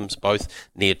 Spankham's, both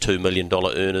near $2 million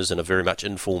earners, and a very much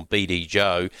informed BD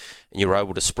Joe, and you were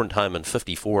able to sprint home in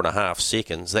 54.5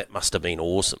 seconds. That must have been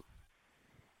awesome.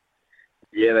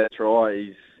 Yeah, that's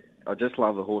right. I just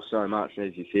love the horse so much, and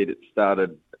as you said, it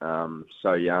started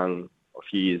so young a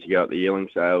few years ago at the yearling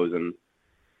sales,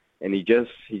 and he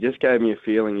just gave me a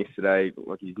feeling yesterday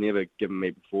like he's never given me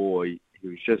before. He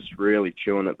was just really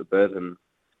chewing at the bit, and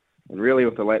really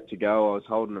with the lap to go, I was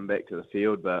holding him back to the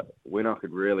field, but when I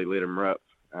could really let him rip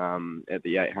at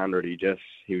the 800,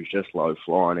 he was just low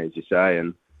flying, as you say,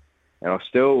 and I was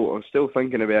still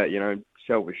thinking about,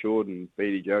 Self-Assured and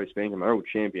BD Joe Spankham, they're all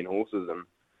champion horses, and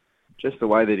just the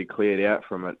way that he cleared out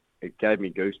from it, it gave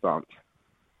me goosebumps.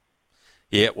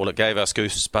 Yeah, well, it gave us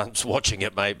goosebumps watching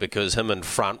it, mate, because him in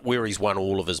front, where he's won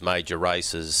all of his major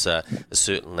races, is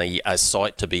certainly a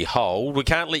sight to behold. We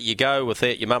can't let you go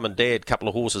without your mum and dad. Couple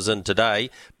of horses in today,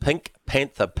 Pink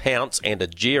Panther Pounce and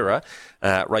Ajira,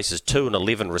 races 2 and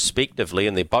 11 respectively,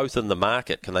 and they're both in the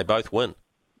market. Can they both win?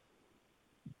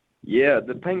 Yeah,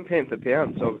 the Pink Panther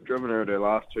Pounce, I've driven her at her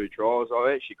last 2 trials.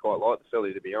 I actually quite like the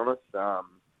filly, to be honest.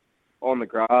 On the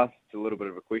grass, it's a little bit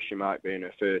of a question mark being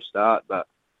her first start, but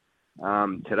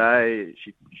today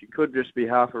she could just be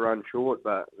half a run short,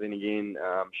 but then again,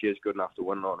 she is good enough to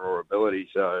win on raw ability,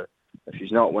 so if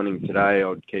she's not winning today,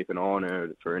 I'd keep an eye on her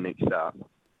for her next start.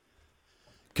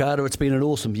 Carter, it's been an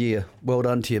awesome year. Well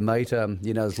done to you, mate.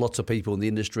 There's lots of people in the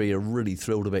industry are really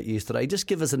thrilled about yesterday. Just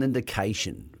give us an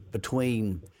indication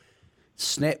between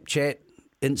Snapchat,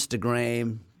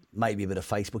 Instagram, maybe a bit of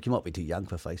Facebook. You might be too young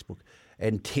for Facebook.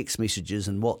 And text messages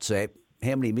and WhatsApp.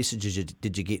 How many messages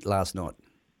did you get last night?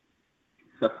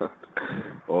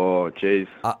 Oh, geez.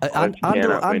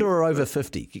 Under or over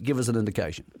 50? Give us an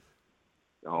indication.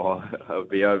 Oh, it would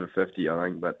be over 50, I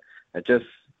think. But it just,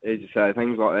 as you say,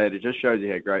 things like that, it just shows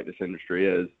you how great this industry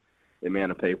is. The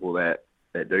amount of people that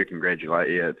do congratulate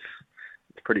you. It's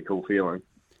a pretty cool feeling.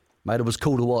 Mate, it was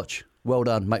cool to watch. Well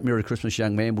done, mate. Merry Christmas,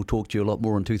 young man. We'll talk to you a lot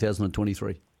more in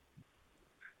 2023.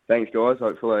 Thanks, guys.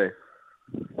 Hopefully.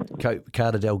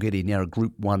 Carter Dalgety, now a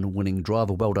Group 1 winning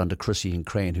driver. Well done to Chrissy and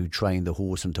Cran, who trained the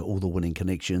horse into all the winning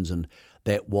connections, and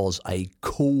that was a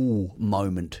cool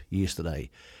moment yesterday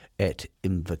at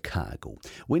Invercargill.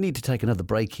 We need to take another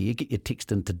break here. Get your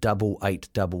text into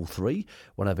 8833.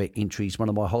 One of our entries, one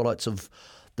of my highlights of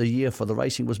the year for the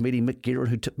racing was meeting Mick Guerin,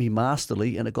 who tipped me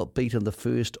masterly, and it got beaten the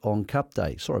first on Cup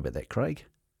Day. Sorry about that, Craig.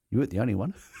 You weren't the only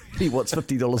one. He wants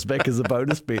 $50 back as a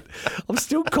bonus bet. I'm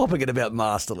still copping it about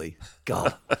Masterly.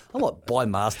 God, I might buy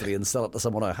Masterly and sell it to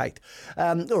someone I hate.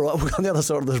 All right, on the other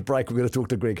side of this break, we're going to talk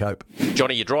to Greg Hope.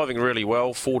 Johnny, you're driving really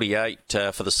well, 48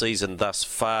 for the season thus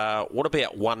far. What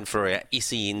about one for our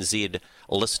SENZ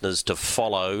listeners to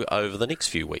follow over the next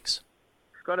few weeks?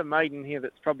 Got a maiden here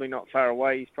that's probably not far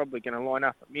away. He's probably going to line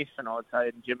up at Meston, I'd say,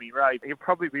 and Jimmy Ray. He'll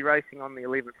probably be racing on the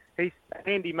 11th. He's a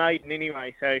handy maiden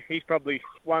anyway, so he's probably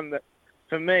one that,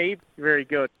 for me, very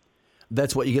good.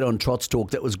 That's what you get on Trots Talk.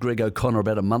 That was Greg O'Connor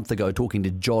about a month ago talking to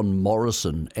John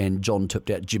Morrison, and John tipped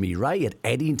out Jimmy Ray at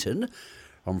Addington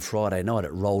on Friday night.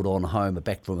 It rolled on home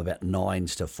back from about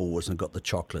 9s to 4s and got the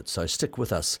chocolate. So stick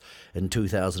with us in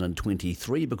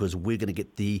 2023 because we're going to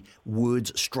get the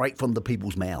words straight from the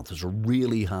people's mouths. It's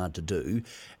really hard to do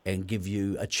and give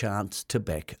you a chance to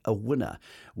back a winner.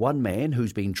 One man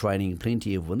who's been training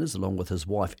plenty of winners along with his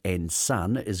wife and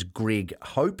son is Greg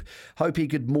Hope. Hopey,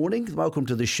 good morning. Welcome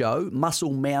to the show.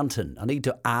 Muscle Mountain, I need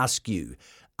to ask you,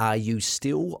 are you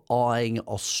still eyeing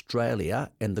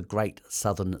Australia and the Great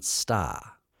Southern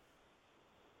Star?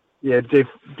 Yeah,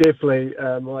 definitely,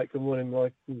 Mike. Good morning,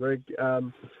 Mike and Greg.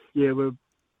 We're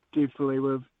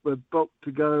booked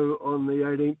to go on the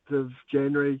 18th of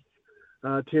January.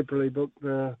 Temporarily booked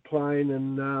the plane,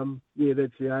 and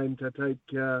that's the aim, to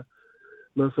take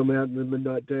Muscle Mountain and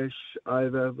Midnight Dash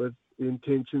over with the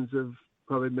intentions of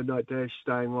probably Midnight Dash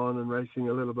staying on and racing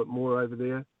a little bit more over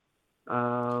there.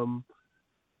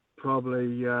 Probably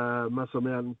Muscle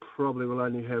Mountain probably will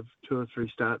only have 2 or 3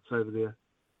 starts over there.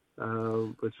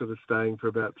 We're sort of staying for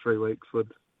about 3 weeks with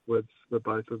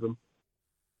both of them.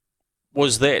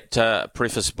 Was that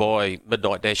prefaced by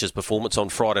Midnight Dash's performance on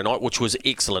Friday night, which was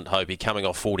excellent, Hobie? Coming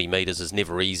off 40 metres is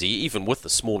never easy, even with the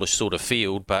smallish sort of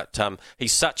field, but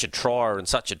he's such a trier and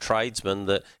such a tradesman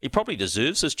that he probably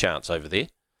deserves his chance over there.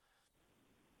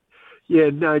 Yeah,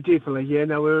 no, definitely. Yeah,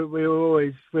 no, we were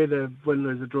always, whether win,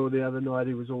 lose, or draw the other night,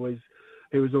 he was always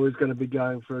going to be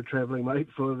going for a travelling mate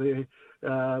for the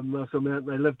Muscle Mountain.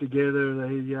 They live together,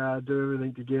 they do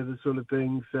everything together, sort of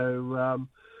thing. So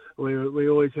we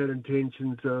always had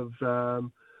intentions of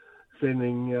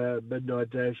sending Midnight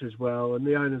Dash as well. And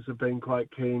the owners have been quite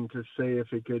keen to see if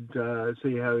he could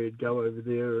see how he'd go over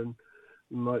there, and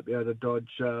might be able to dodge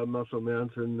Muscle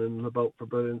Mountain and the Bolt for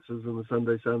Brilliances and the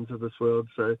Sunday Suns of this world.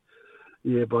 So,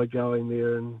 yeah, by going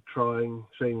there and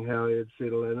seeing how he'd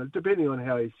settle in. And depending on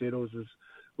how he settles is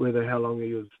how long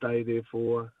he would stay there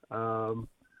for.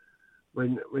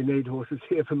 We need horses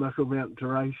here for Muscle Mountain to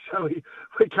race, so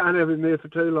we can't have him there for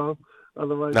too long.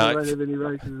 Otherwise, we won't have any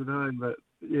races at home. But,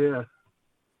 yeah.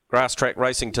 Grass track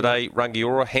racing today,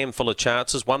 Rangiora, handful of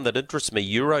chances. One that interests me,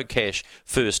 Eurocash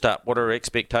first up. What are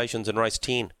expectations in race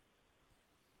 10?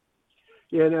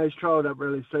 Yeah, no, he's trialled up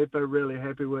really super, really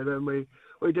happy with him.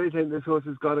 We do think this horse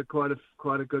has got quite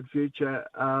a good future.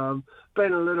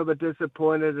 Been a little bit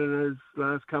disappointed in his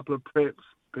last couple of preps.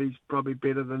 He's probably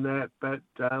better than that. But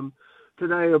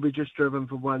today he'll be just driven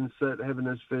for one sit, having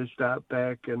his first start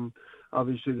back. And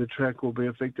obviously the track will be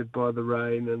affected by the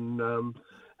rain, and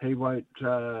he won't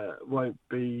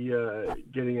be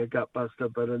getting a gut buster.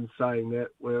 But in saying that,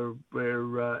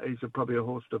 he's probably a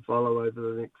horse to follow over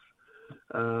the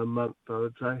next month, I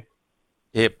would say.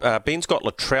 Yeah, Ben's got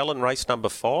Latrell in race number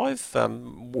 5.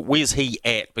 Where's he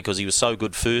at? Because he was so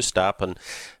good first up, and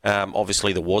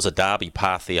obviously there was a derby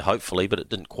path there, hopefully, but it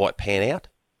didn't quite pan out.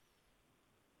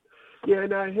 Yeah,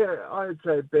 no, I'd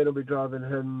say Ben will be driving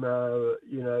him,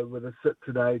 with a sit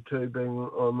today too, being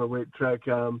on the wet track.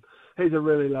 He's a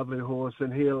really lovely horse,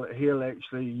 and he'll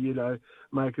actually,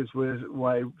 make his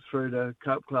way through the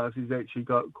Cup class. He's actually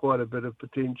got quite a bit of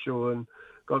potential and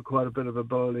got quite a bit of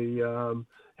ability.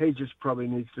 He just probably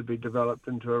needs to be developed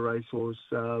into a racehorse.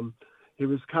 He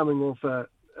was coming off a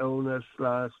illness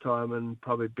last time, and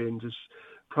Ben just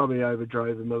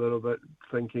overdrove him a little bit,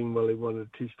 thinking, well, he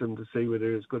wanted to test him to see whether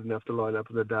he was good enough to line up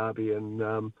in the Derby, and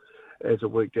as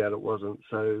it worked out, it wasn't.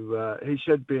 So he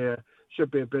should be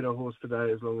a better horse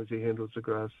today as long as he handles the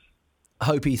grass.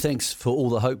 Hopey, thanks for all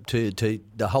the hope to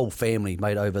the whole family,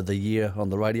 mate, over the year on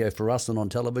the radio for us and on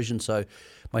television. So,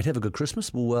 mate, have a good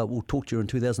Christmas. We'll talk to you in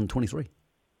 2023.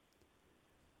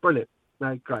 Brilliant.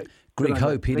 No, great. Greg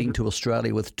Hope heading to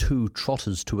Australia with 2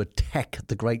 trotters to attack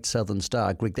the Great Southern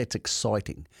Star. Greg, that's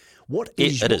exciting. What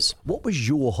was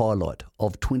your highlight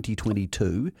of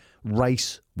 2022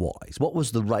 race-wise? What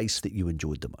was the race that you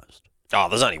enjoyed the most? Oh,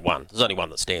 there's only one. There's only one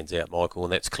that stands out, Michael,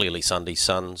 and that's clearly Sunday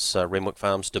Suns, Renwick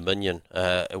Farms Dominion.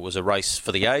 It was a race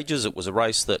for the ages. It was a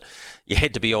race that you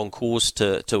had to be on course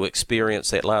to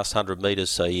experience that last 100 metres.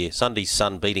 So, yeah, Sunday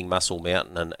Sun beating Muscle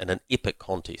Mountain in an epic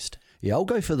contest. Yeah, I'll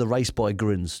go for the race by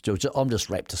grins. I'm just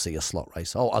rapt to see a slot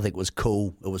race. I think it was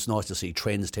cool. It was nice to see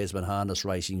Trends Tasman Harness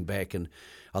racing back, and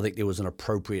I think there was an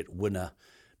appropriate winner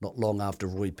not long after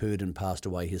Roy Purdon passed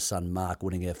away, his son Mark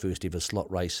winning our first ever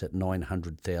slot race at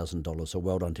 $900,000. So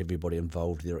well done to everybody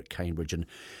involved there at Cambridge. And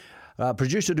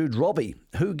producer dude Robbie,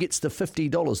 who gets the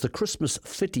 $50, the Christmas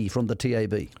 50 from the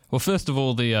TAB? Well, first of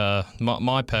all, the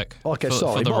my pick. Okay,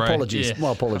 sorry. My apologies. Yeah,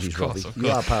 my apologies, Robbie. You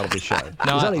are part of the show.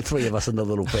 There's only 3 of us in the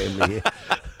little family here.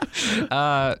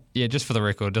 Yeah, just for the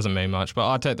record, it doesn't mean much, but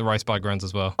I'd take the race by grins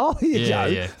as well. Oh, here you go.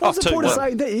 Yeah. What's the point of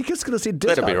saying that? You just could have said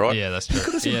ditto. That'll be right. Yeah, that's true. You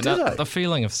could have said ditto. The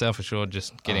feeling of self-assured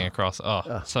just getting across.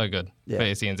 So good for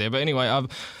SENZ. But anyway,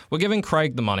 we're giving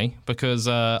Craig the money because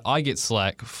I get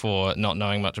slack for not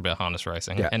knowing much about harness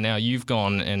racing, and now you've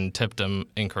gone and tipped him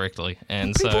incorrectly.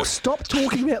 And people stop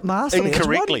talking about master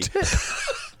incorrectly.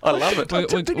 I love it.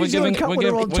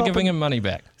 We're giving him money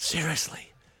back. Seriously.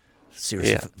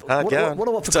 Yeah. What I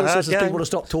want for Christmas is people to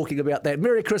stop talking about that.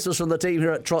 Merry Christmas from the team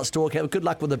here at Trots Talk. Have good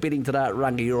luck with the betting today at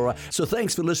Rangiora. So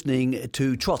thanks for listening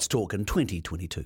to Trots Talk in 2022.